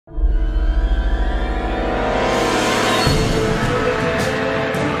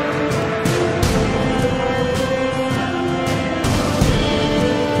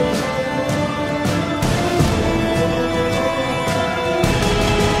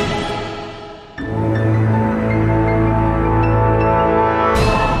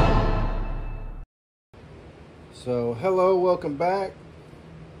welcome back.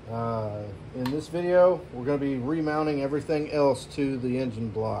 In this video, we're going to be remounting everything else to the engine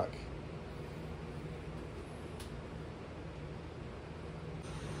block.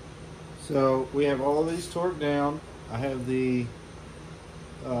 So we have all these torqued down. I have the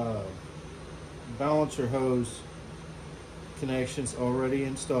balancer hose connections already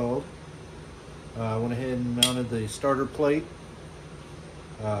installed. I went ahead and mounted the starter plate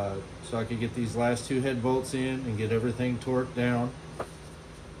so I could get these last two head bolts in and get everything torqued down.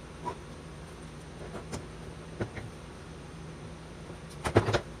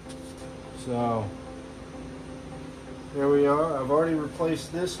 So there we are. I've already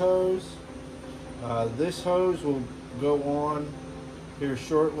replaced this hose. This hose will go on here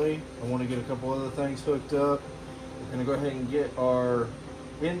shortly. I want to get a couple other things hooked up. We're going to go ahead and get our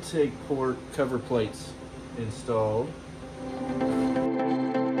intake port cover plates installed.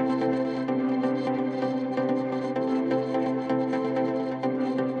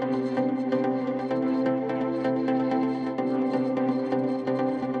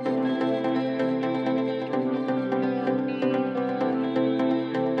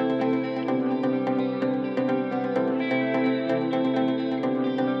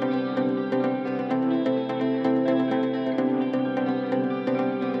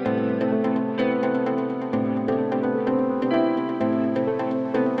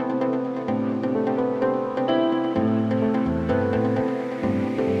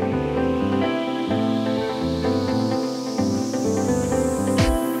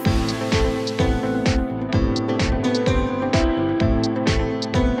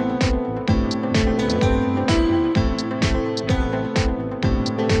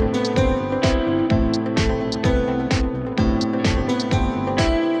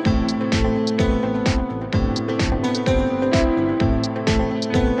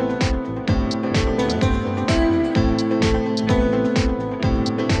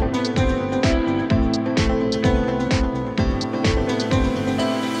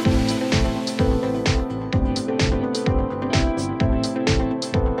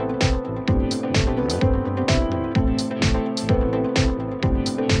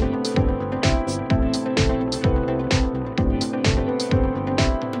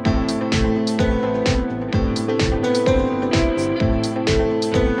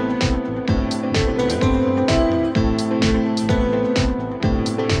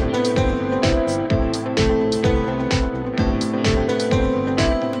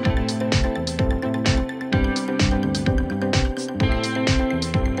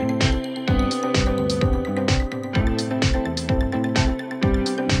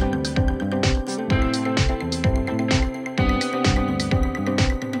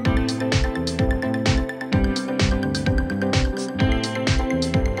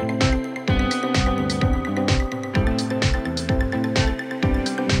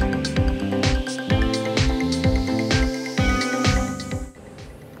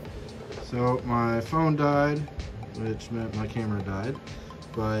 So my phone died, which meant my camera died,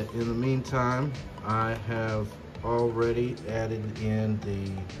 but in the meantime I have already added in the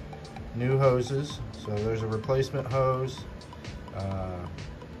new hoses. So there's a replacement hose.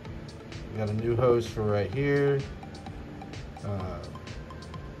 We got a new hose for right here,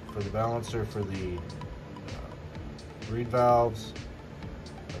 for the balancer, for the reed valves.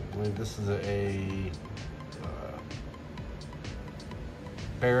 I believe this is a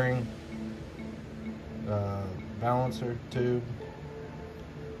bearing balancer tube.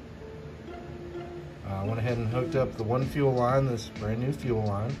 I went ahead and hooked up the one fuel line, this brand new fuel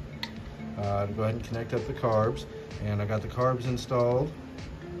line, to go ahead and connect up the carbs, and I got the carbs installed.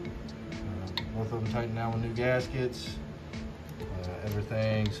 Both of them tightened down with new gaskets.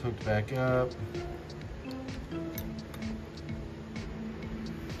 Everything's hooked back up.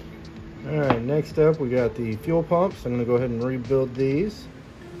 Alright, next up we got the fuel pumps. I'm going to go ahead and rebuild these.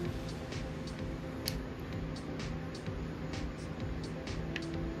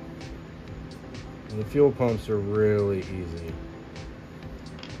 The fuel pumps are really easy.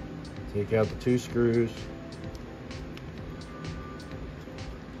 Take out the two screws.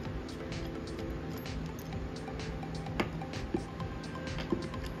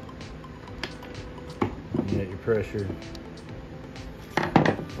 And get your pressure.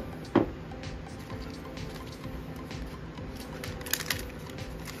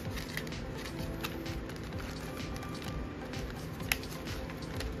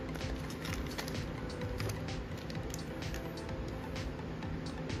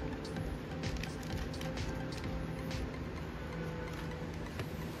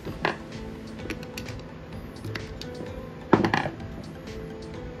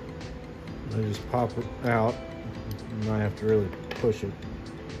 They just pop out You might have to really push it.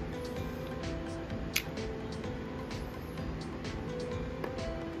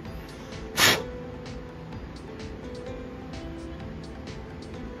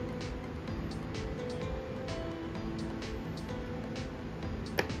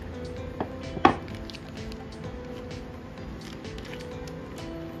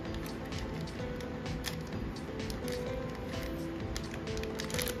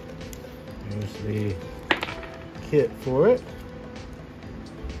 Here's the kit for it.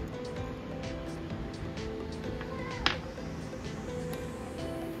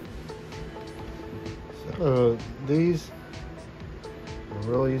 So these are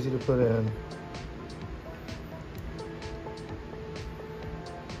really easy to put in.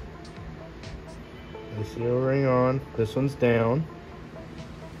 You see O-ring on. This one's down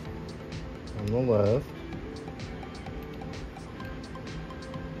on the left.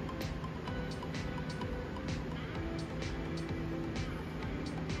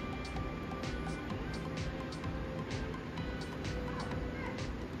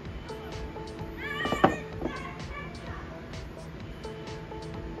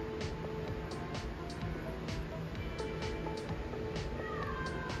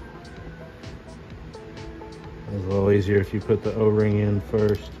 It's a little easier if you put the O-ring in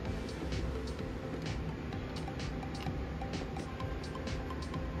first.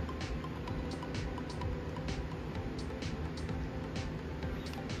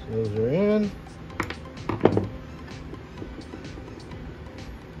 So those are in.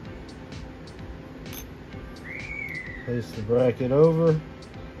 Place the bracket over.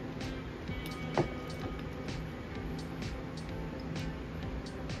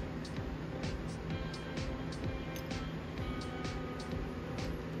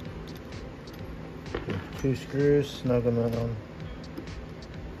 Two screws, snug them on.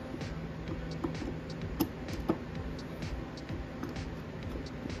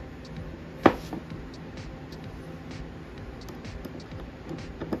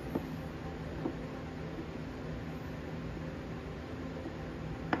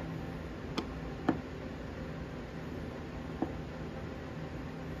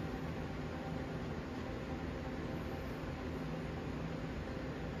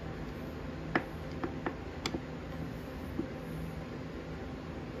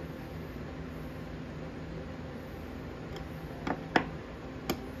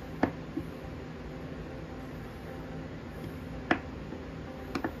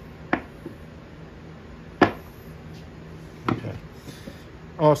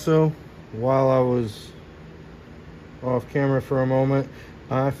 Also, while I was off camera for a moment,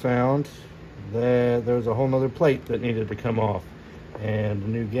 I found that there was a whole nother plate that needed to come off and a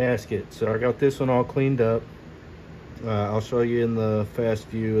new gasket. So I got this one all cleaned up. I'll show you in the fast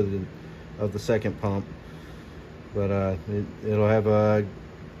view of the second pump. But it'll have a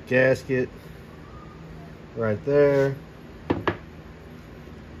gasket right there.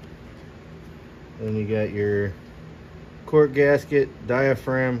 Then you got your quart gasket,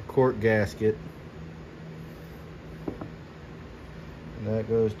 diaphragm quart gasket. And that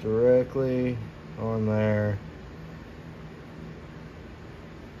goes directly on there.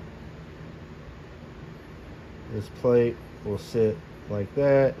 This plate will sit like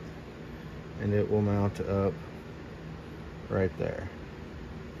that, and it will mount up right there.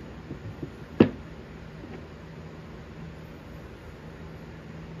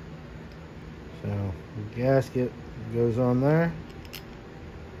 So the gasket goes on there.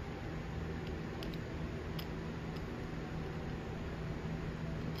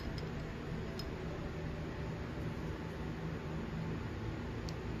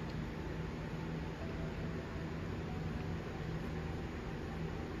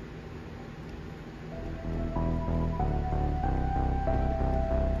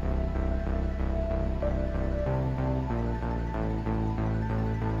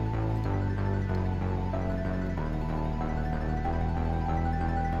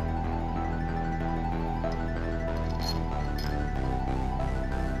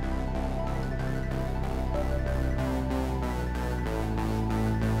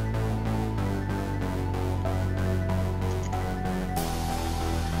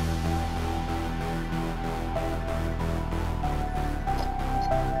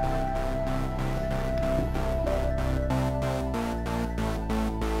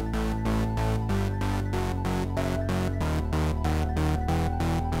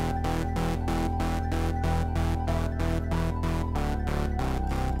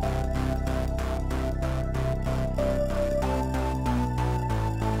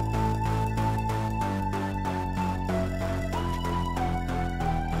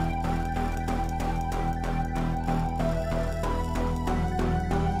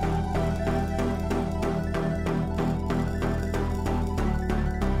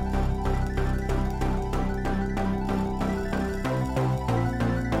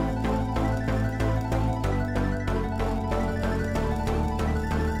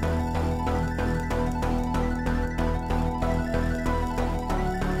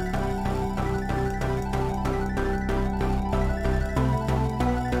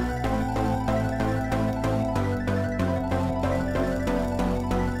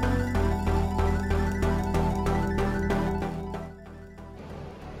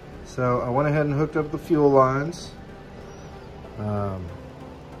 So I went ahead and hooked up the fuel lines.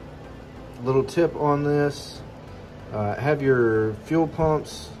 Little tip on this, have your fuel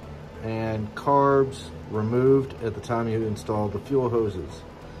pumps and carbs removed at the time you install the fuel hoses.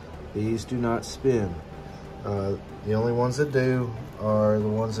 These do not spin. The only ones that do are the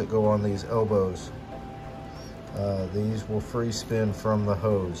ones that go on these elbows. These will free spin from the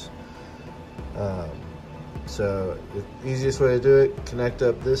hose. So the easiest way to do it, connect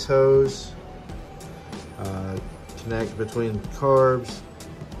up this hose, connect between carbs,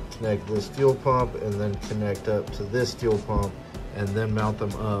 connect this fuel pump, and then connect up to this fuel pump, and then mount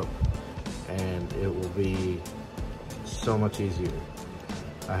them up, and it will be so much easier.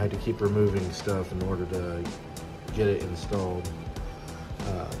 I had to keep removing stuff in order to get it installed.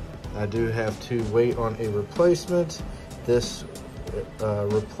 I do have to wait on a replacement. This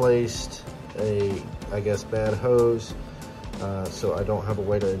replaced a, I guess, bad hose, so I don't have a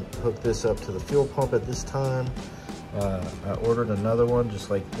way to hook this up to the fuel pump at this time. I ordered another one just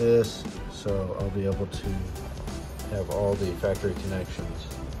like this, so I'll be able to have all the factory connections.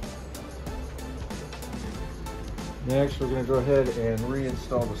 Next, we're going to go ahead and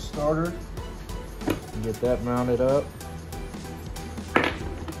reinstall the starter and get that mounted up.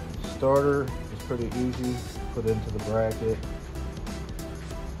 Starter is pretty easy, put into the bracket,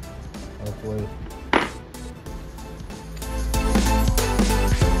 hopefully.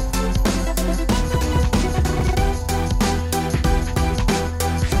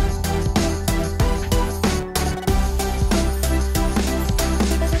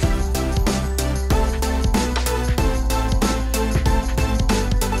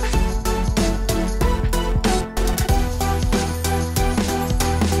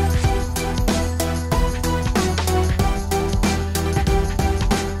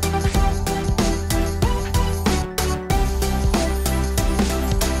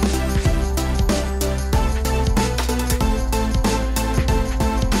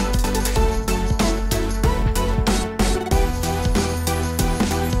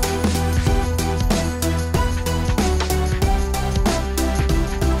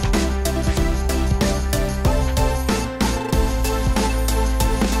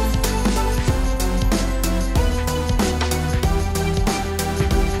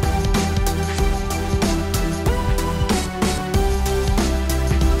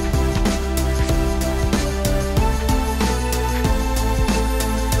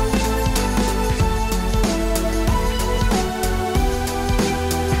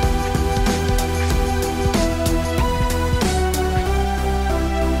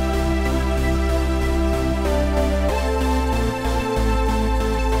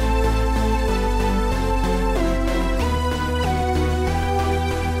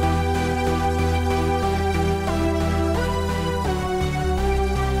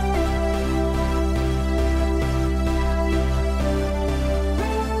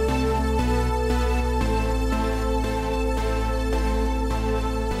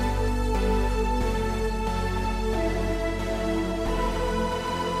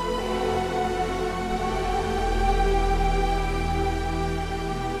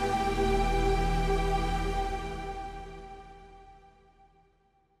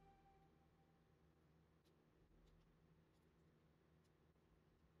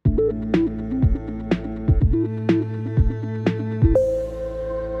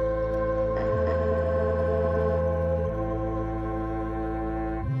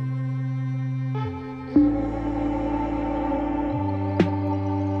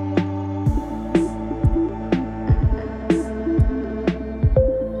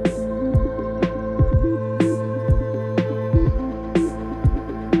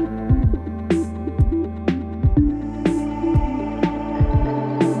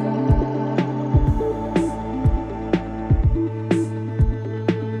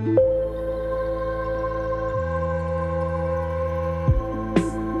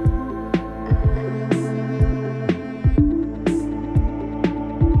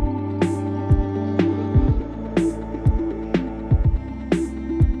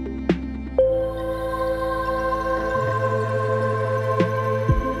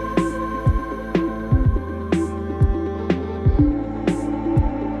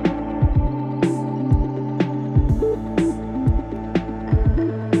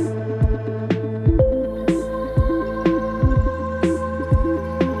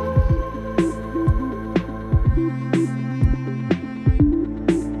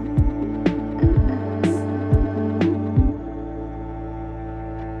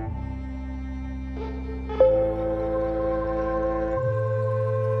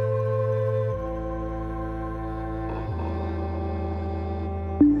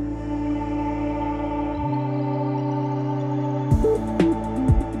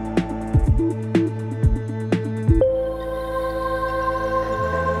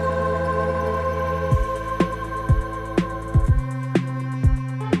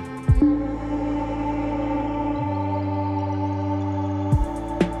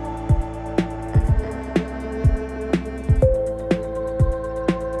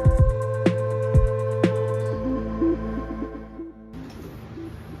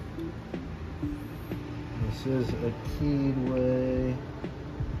 This is a keyed way.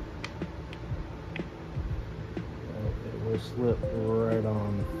 It will slip right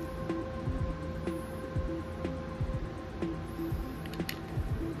on.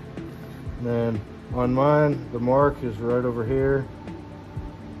 And then on mine, the mark is right over here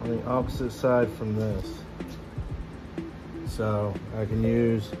on the opposite side from this. So I can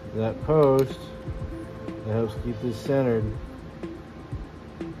use that post that helps keep this centered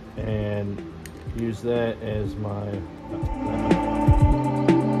and use that as my and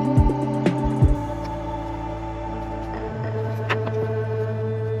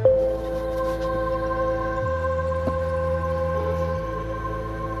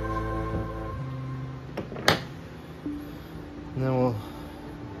then we'll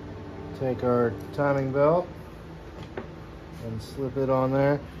take our timing belt and slip it on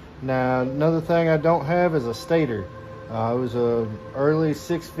there. Now, another thing I don't have is a stator. It was a early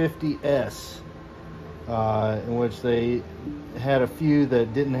 650S, in which they had a few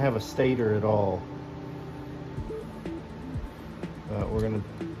that didn't have a stator at all. We're gonna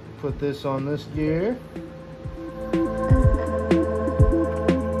put this on this gear.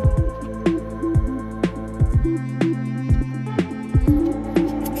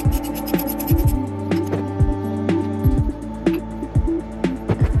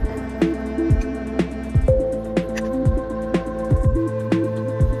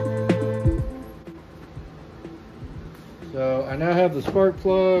 So I now have the spark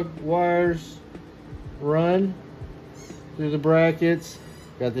plug wires run through the brackets.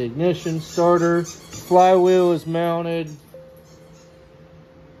 Got the ignition starter. Flywheel is mounted.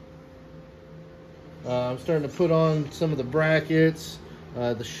 I'm starting to put on some of the brackets.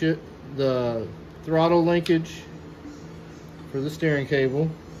 The throttle linkage for the steering cable,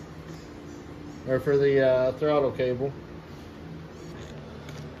 or for the throttle cable.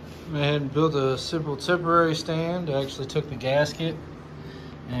 Went ahead and built a simple temporary stand. I actually took the gasket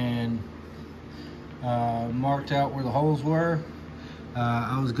and marked out where the holes were.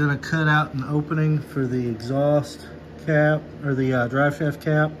 I was gonna cut out an opening for the exhaust cap, or the drive shaft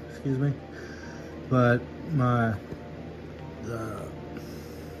cap, excuse me, but my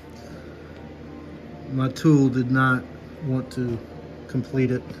tool did not want to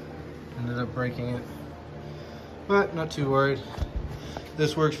complete it. Ended up breaking it, but not too worried.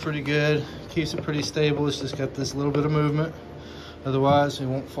 This works pretty good, keeps it pretty stable. It's just got this little bit of movement, otherwise it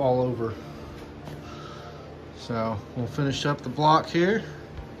won't fall over. So we'll finish up the block here.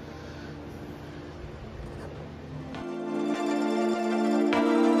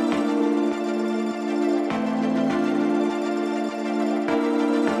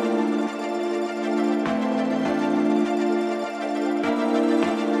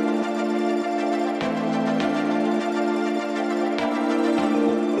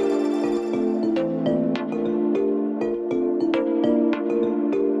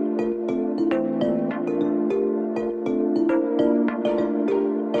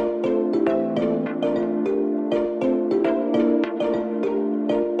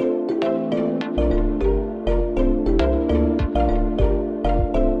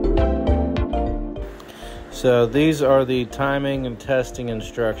 So these are the timing and testing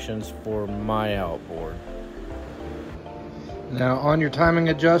instructions for my outboard. Now on your timing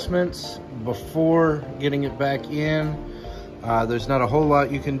adjustments, before getting it back in, there's not a whole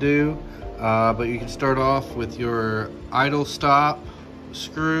lot you can do, but you can start off with your idle stop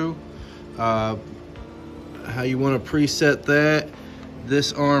screw. How you want to preset that,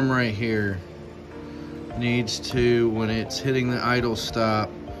 this arm right here needs to, when it's hitting the idle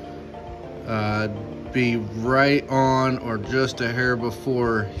stop, be right on or just a hair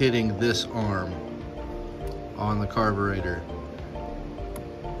before hitting this arm on the carburetor.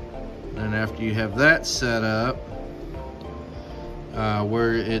 And after you have that set up,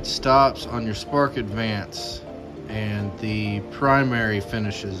 where it stops on your spark advance and the primary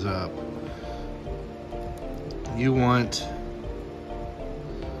finishes up, you want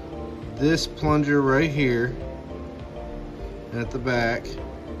this plunger right here at the back,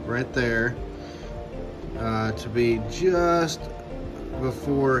 right there, to be just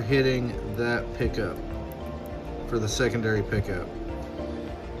before hitting that pickup for the secondary pickup.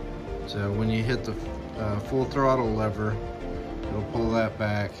 So when you hit the full throttle lever, it'll pull that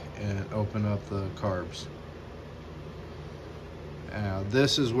back and open up the carbs. Now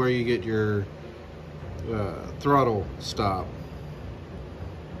this is where you get your throttle stop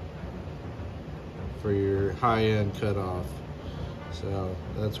for your high end cutoff. So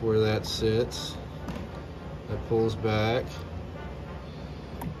that's where that sits. That pulls back.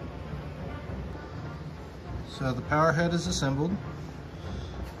 So the power head is assembled,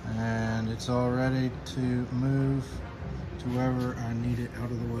 and it's all ready to move to wherever I need it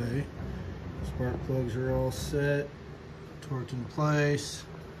out of the way. Spark plugs are all set, torqued in place,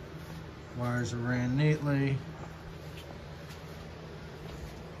 wires are ran neatly.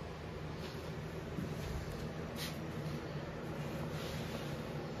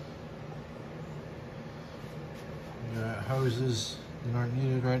 Got hoses that aren't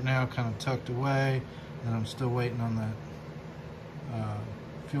needed right now kind of tucked away, and I'm still waiting on that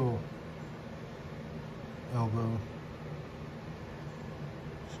fuel elbow.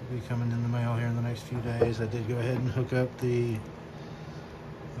 Should be coming in the mail here in the next few days. I did go ahead and hook up the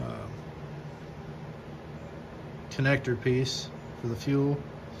connector piece for the fuel,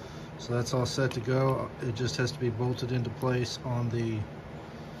 so that's all set to go. It just has to be bolted into place on the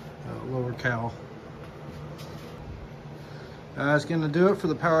lower cowl. That's going to do it for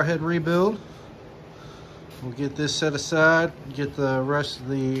the Powerhead rebuild. We'll get this set aside, get the rest of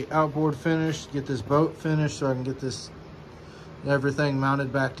the outboard finished, get this boat finished so I can get this everything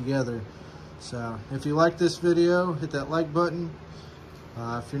mounted back together. So if you like this video, hit that like button.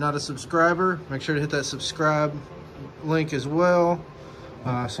 If you're not a subscriber, make sure to hit that subscribe link as well,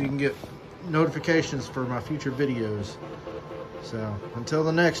 so you can get notifications for my future videos. So until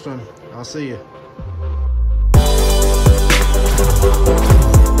the next one, I'll see you.